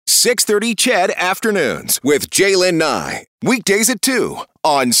6:30 CHED Afternoons with Jaylen Nye. Weekdays at 2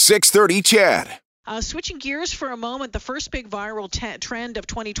 on 6:30 CHED. Switching gears for a moment, the first big viral trend of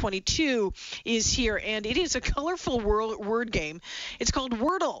 2022 is here, and it is a colorful word game. It's called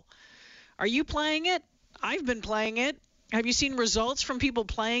Wordle. Are you playing it? I've been playing it. Have you seen results from people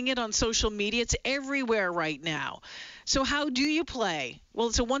playing it on social media? It's everywhere right now. So how do you play? Well,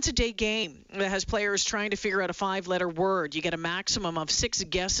 it's a once-a-day game that has players trying to figure out a 5-letter word. You get a maximum of 6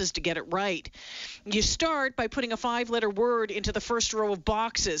 guesses to get it right. You start by putting a 5-letter word into the first row of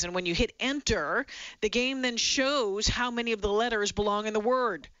boxes, and when you hit enter, the game then shows how many of the letters belong in the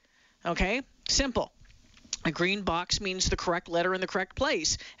word. Okay? Simple. A green box means the correct letter in the correct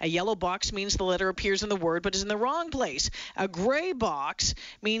place. A yellow box means the letter appears in the word but is in the wrong place. A gray box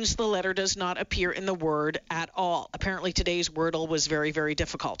means the letter does not appear in the word at all. Apparently today's Wordle was very, very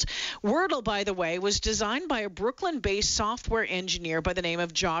difficult. Wordle, by the way, was designed by a Brooklyn-based software engineer by the name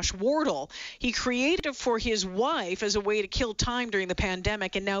of Josh Wardle. He created it for his wife as a way to kill time during the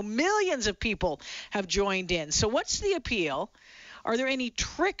pandemic, and now millions of people have joined in. So what's the appeal? Are there any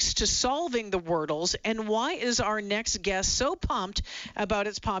tricks to solving the Wordles, and why is our next guest so pumped about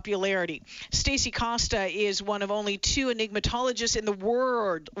its popularity? Stacey Costa is one of only 2 enigmatologists in the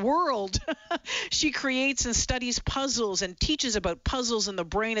world. She creates and studies puzzles and teaches about puzzles in the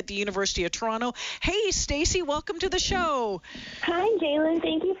brain at the University of Toronto. Hey, Stacey, welcome to the show. Hi, Jaylen.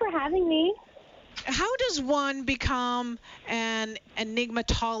 Thank you for having me. How does one become an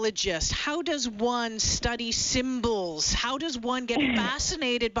enigmatologist? How does one study symbols? How does one get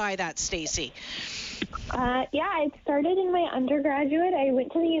fascinated by that, Stacey? It started in my undergraduate. I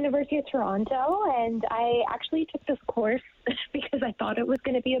went to the University of Toronto, and I actually took this course because I thought it was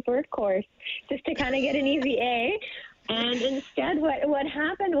going to be a bird course, just to kind of get an easy A. And instead, what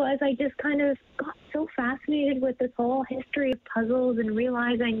happened was I just kind of got so fascinated with this whole history of puzzles and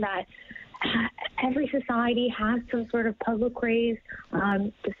realizing that every society has some sort of puzzle craze,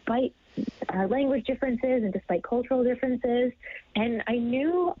 despite language differences and despite cultural differences. And I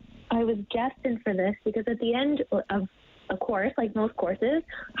knew I was destined for this because at the end of a course, like most courses,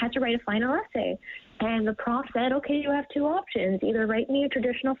 I had to write a final essay. And the prof said, okay, you have 2 options. Either write me a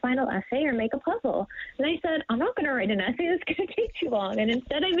traditional final essay or make a puzzle. And I said, I'm not going to write an essay. It's going to take too long. And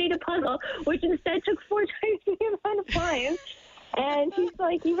instead I made a puzzle, which instead took 4 times the amount of time. And she's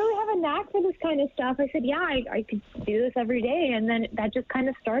like, you really have a knack for this kind of stuff. I said, yeah, I could do this every day. And then that just kind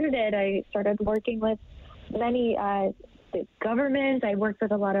of started it. I started working with many governments. I worked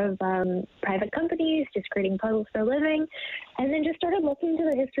with a lot of private companies, just creating puzzles for a living. And then just started looking into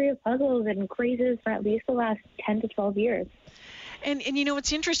the history of puzzles and crazes for at least the last 10 to 12 years. And you know,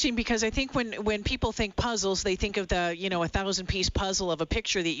 it's interesting because I think when people think puzzles, they think of the, 1,000-piece puzzle of a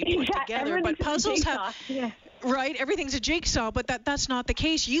picture that you put together. But puzzles have... Yeah. Right, everything's a jigsaw, but that's not the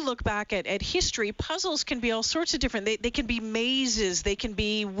case. You look back at history, puzzles can be all sorts of different. They can be mazes, they can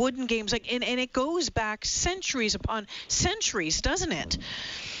be wooden games, and it goes back centuries upon centuries, doesn't it?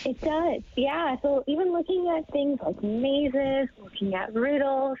 It does, yeah. So even looking at things like mazes, looking at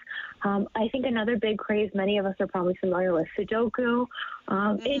riddles, I think another big craze many of us are probably familiar with, Sudoku.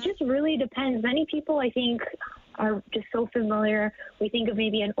 It just really depends. Many people, I think, are just so familiar. We think of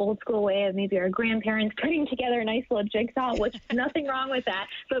maybe an old school way of maybe our grandparents putting together a nice little jigsaw, which nothing wrong with that.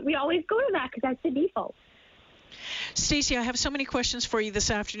 But we always go to that because that's the default. Stacey, I have so many questions for you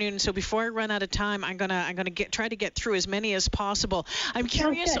this afternoon. So before I run out of time, I'm gonna try to get through as many as possible. I'm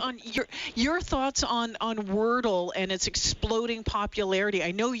curious on your thoughts on Wordle and its exploding popularity.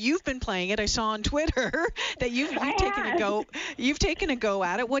 I know you've been playing it. I saw on Twitter that you've taken a go. You've taken a go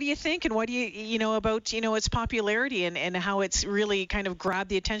at it. What do you think? And what do you know about its popularity and how it's really kind of grabbed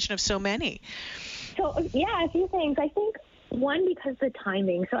the attention of so many? So yeah, a few things. I think. One, because the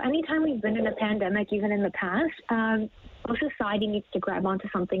timing. So anytime we've been in a pandemic, even in the past, society needs to grab onto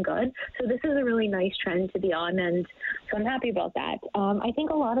something good. So this is a really nice trend to be on, and so I'm happy about that. I think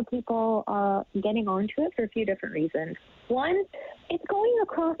a lot of people are getting onto it for a few different reasons. One, it's going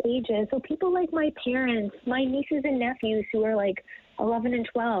across ages. So people like my parents, my nieces and nephews who are like 11 and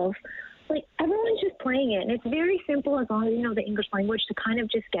 12, like everyone's just playing it. And it's very simple as long as you know the English language to kind of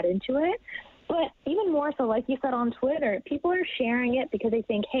just get into it. But even more so, like you said on Twitter, people are sharing it because they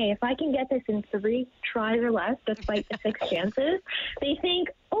think, hey, if I can get this in 3 tries or less, despite the 6 chances, they think,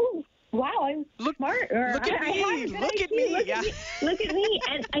 oh, wow, I'm smart. Or look at me. Look at me. Look at me.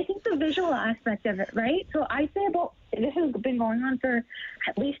 And I think the visual aspect of it, right? So I say this has been going on for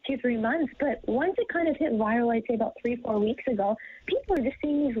at least 2-3 months, but once it kind of hit viral, I'd say about 3-4 weeks ago, people are just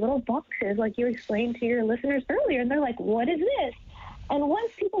seeing these little boxes, like you explained to your listeners earlier, and they're like, what is this? And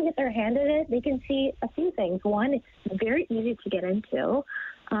once people get their hand in it, they can see a few things. One, it's very easy to get into.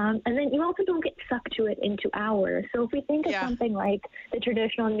 And then you also don't get sucked to it into hours. So if we think of something like the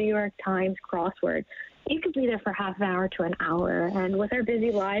traditional New York Times crossword, you could be there for half an hour to an hour. And with our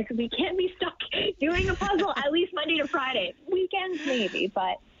busy lives, we can't be stuck doing a puzzle at least Monday to Friday. Weekends maybe,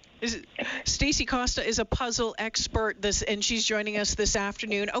 but... Stacey Costa is a puzzle expert, and she's joining us this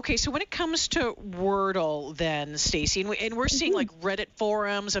afternoon. Okay, so when it comes to Wordle then, Stacey, and we're seeing like Reddit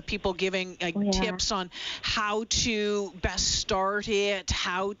forums of people giving tips on how to best start it,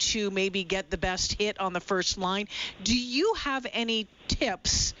 how to maybe get the best hit on the first line. Do you have any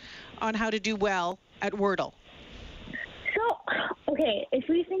tips on how to do well at Wordle? So, okay, if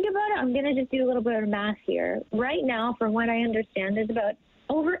we think about it, I'm going to just do a little bit of math here. Right now, from what I understand, there's about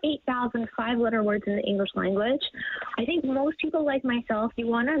over 8,000 five-letter words in the English language. I think most people like myself, you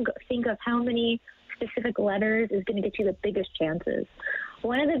want to think of how many specific letters is going to get you the biggest chances.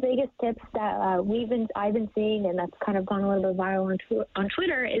 One of the biggest tips that I've been seeing, and that's kind of gone a little bit viral on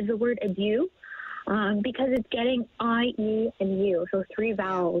Twitter, is the word adieu. Because it's getting I, E, and U, so 3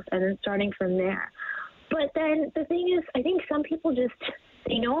 vowels, and then starting from there. But then the thing is, I think some people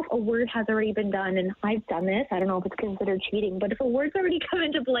they know if a word has already been done, and I've done this. I don't know if it's considered cheating, but if a word's already come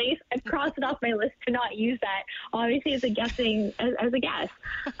into place, I've crossed it off my list to not use that, obviously as a guess.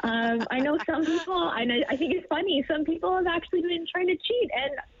 I know some people, and I think it's funny, some people have actually been trying to cheat,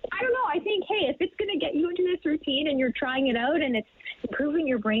 and I don't know, I think, hey, if it's going to get you into this routine and you're trying it out and it's improving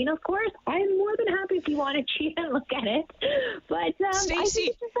your brain, of course, I'm more than happy if you want to cheat and look at it. But Stacey, I think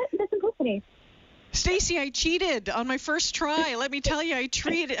it's just the simplicity. Stacey, I cheated on my first try. Let me tell you, I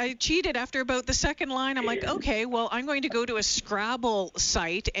cheated after about the second line. I'm like, okay, well, I'm going to go to a Scrabble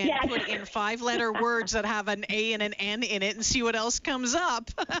site and put in 5-letter words that have an A and an N in it and see what else comes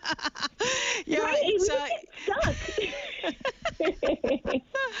up. But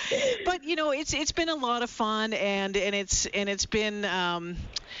it's been a lot of fun, and it's been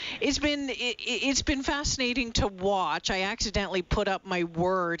fascinating to watch. I accidentally put up my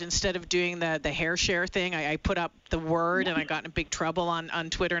word instead of doing the hair share thing. I put up the word, and I got in big trouble on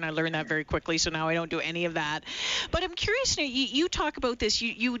Twitter, and I learned that very quickly, so now I don't do any of that. But I'm curious, you talk about this.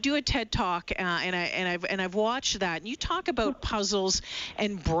 You do a TED Talk, and I've watched that, and you talk about puzzles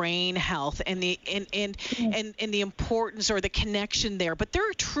and brain health and the importance or the connection there. But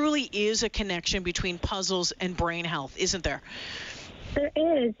there truly is a connection between puzzles and brain health, isn't there? There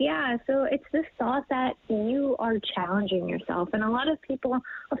is, yeah. So it's this thought that you are challenging yourself. And a lot of people,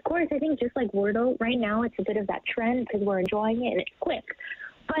 of course, I think just like Wordle, right now it's a bit of that trend because we're enjoying it and it's quick.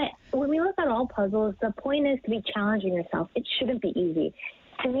 But when we look at all puzzles, the point is to be challenging yourself. It shouldn't be easy.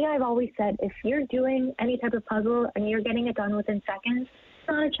 To me, I've always said, if you're doing any type of puzzle and you're getting it done within seconds, it's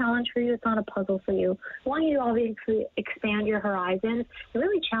not a challenge for you. It's not a puzzle for you. I want you to obviously expand your horizons and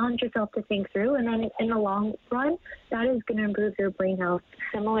really challenge yourself to think through. And then in the long run, that is going to improve your brain health,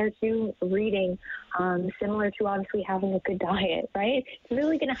 similar to reading, similar to obviously having a good diet, right? It's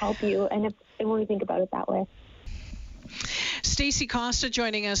really going to help you. And when we think about it that way. Stacey Costa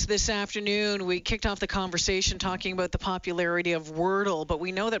joining us this afternoon. We kicked off the conversation talking about the popularity of Wordle, but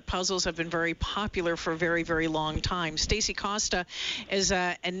we know that puzzles have been very popular for a very, very long time. Stacey Costa is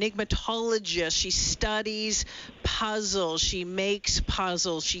an enigmatologist. She studies puzzles. She makes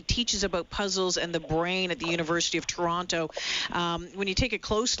puzzles. She teaches about puzzles and the brain at the University of Toronto. When you take a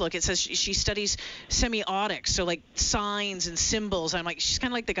close look, it says she studies semiotics, so like signs and symbols. I'm like, she's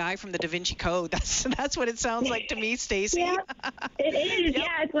kind of like the guy from the Da Vinci Code. That's what it sounds like to me, Stacey. Yeah, it is. Yep.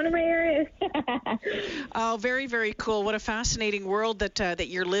 Yeah, it's one of my areas. Oh, very, very cool. What a fascinating world that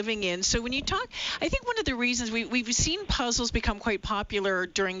you're living in. So when you talk, I think one of the reasons we've seen puzzles become quite popular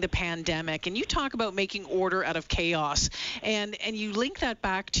during the pandemic, and you talk about making order out of chaos, and you link that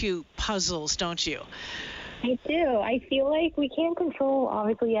back to puzzles, don't you? I do. I feel like we can't control,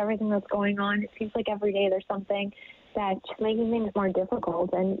 obviously, everything that's going on. It seems like every day there's something that's just making things more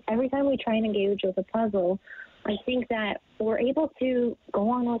difficult. And every time we try and engage with a puzzle, I think that we're able to go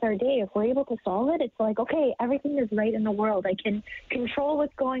on with our day. If we're able to solve it, it's like, okay, everything is right in the world. I can control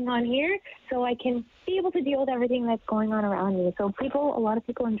what's going on here, so I can be able to deal with everything that's going on around me. So a lot of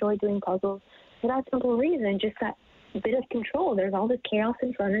people enjoy doing puzzles for that simple reason, just that bit of control. There's all this chaos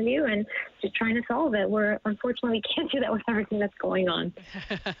in front of you and just trying to solve it, where unfortunately we can't do that with everything that's going on.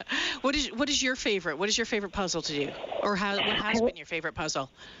 What is your favorite? What is your favorite puzzle to do? Or what has been your favorite puzzle?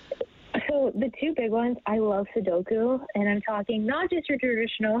 So the two big ones, I love Sudoku, and I'm talking not just your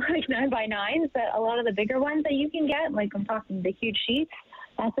traditional like 9x9s, but a lot of the bigger ones that you can get, like I'm talking the huge sheets.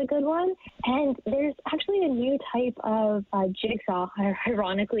 That's a good one. And there's actually a new type of jigsaw,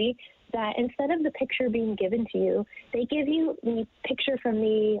 ironically, that instead of the picture being given to you, they give you the picture from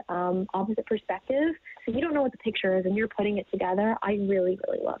the opposite perspective. So you don't know what the picture is and you're putting it together. I really,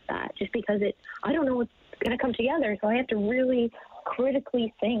 really love that, just because I don't know what's going to come together. So I have to really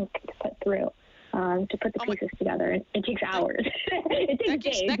critically think to put through. To put the pieces together. It takes hours. It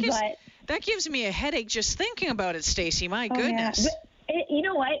takes days, that gives me a headache just thinking about it, Stacey. My goodness. Yeah. You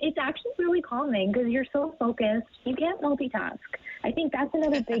know what? It's actually really calming because you're so focused. You can't multitask. I think that's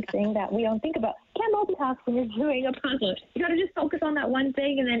another big thing that we don't think about. You can't multitask when you're doing a puzzle. You got to just focus on that one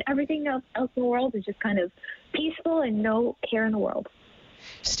thing, and then everything else in the world is just kind of peaceful and no care in the world.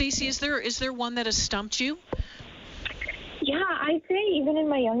 Stacey, is there one that has stumped you? Yeah, I'd say even in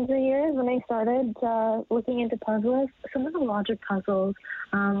my younger years when I started looking into puzzles, some of the logic puzzles,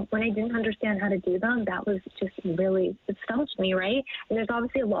 when I didn't understand how to do them, that was just really, it stumped me, right? And there's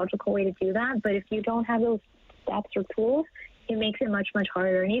obviously a logical way to do that, but if you don't have those steps or tools, it makes it much, much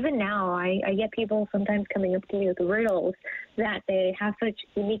harder. And even now, I get people sometimes coming up to me with riddles that they have such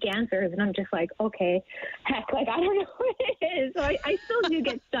unique answers, and I'm just like, okay, heck, like, I don't know what it is. So I still do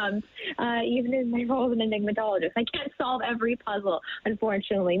get stumped, even in my role as an enigmatologist. I can't solve every puzzle,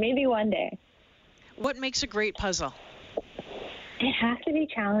 unfortunately. Maybe one day. What makes a great puzzle? It has to be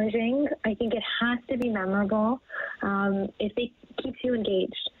challenging. I think it has to be memorable. If it keeps you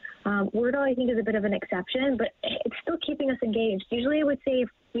engaged. Wordle, I think, is a bit of an exception, but it's still keeping us engaged. Usually I would say if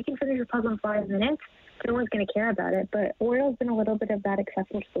we can finish a puzzle in 5 minutes, no one's going to care about it. But Wordle's been a little bit of that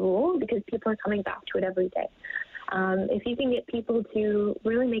exception to the rule because people are coming back to it every day. If you can get people to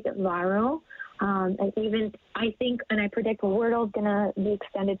really make it viral, and even I think, and I predict Wordle's going to be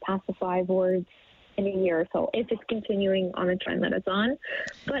extended past the 5 words in a year or so, if it's continuing on the trend that it's on.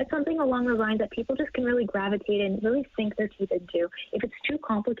 But something along the lines that people just can really gravitate and really sink their teeth into. If it's too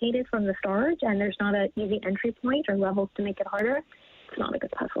complicated from the start and there's not an easy entry point or levels to make it harder, it's not a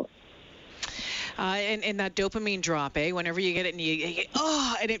good puzzle. And that dopamine drop, whenever you get it and you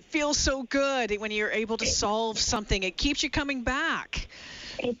and it feels so good when you're able to solve something. It keeps you coming back.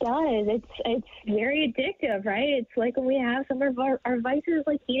 It does. It's very addictive, right? It's like when we have some of our vices,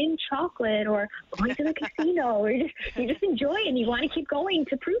 like eating chocolate or going to the casino, or you just enjoy it and you want to keep going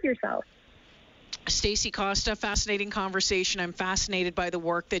to prove yourself. Stacey Costa, fascinating conversation. I'm fascinated by the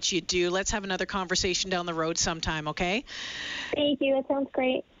work that you do. Let's have another conversation down the road sometime, okay? Thank you. That sounds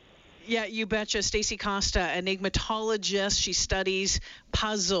great. Yeah, you betcha. Stacey Costa, enigmatologist. She studies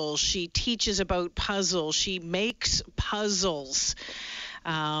puzzles. She teaches about puzzles. She makes puzzles.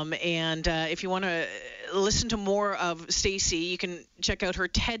 And if you want to listen to more of Stacey, you can check out her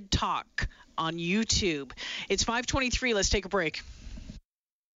TED Talk on YouTube. It's 5:23. Let's take a break.